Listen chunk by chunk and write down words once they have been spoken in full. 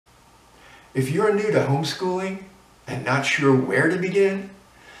If you're new to homeschooling and not sure where to begin,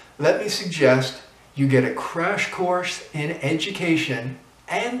 let me suggest you get a crash course in education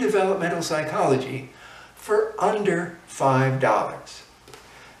and developmental psychology for under $5.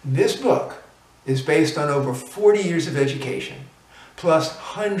 This book is based on over 40 years of education, plus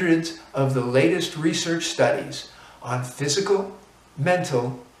hundreds of the latest research studies on physical,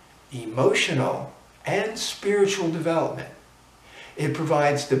 mental, emotional, and spiritual development. It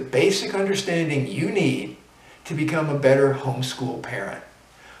provides the basic understanding you need to become a better homeschool parent.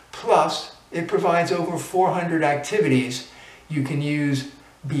 Plus, it provides over 400 activities you can use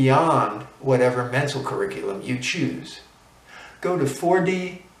beyond whatever mental curriculum you choose. Go to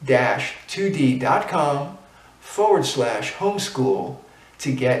 4d-2d.com/homeschool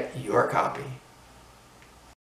to get your copy.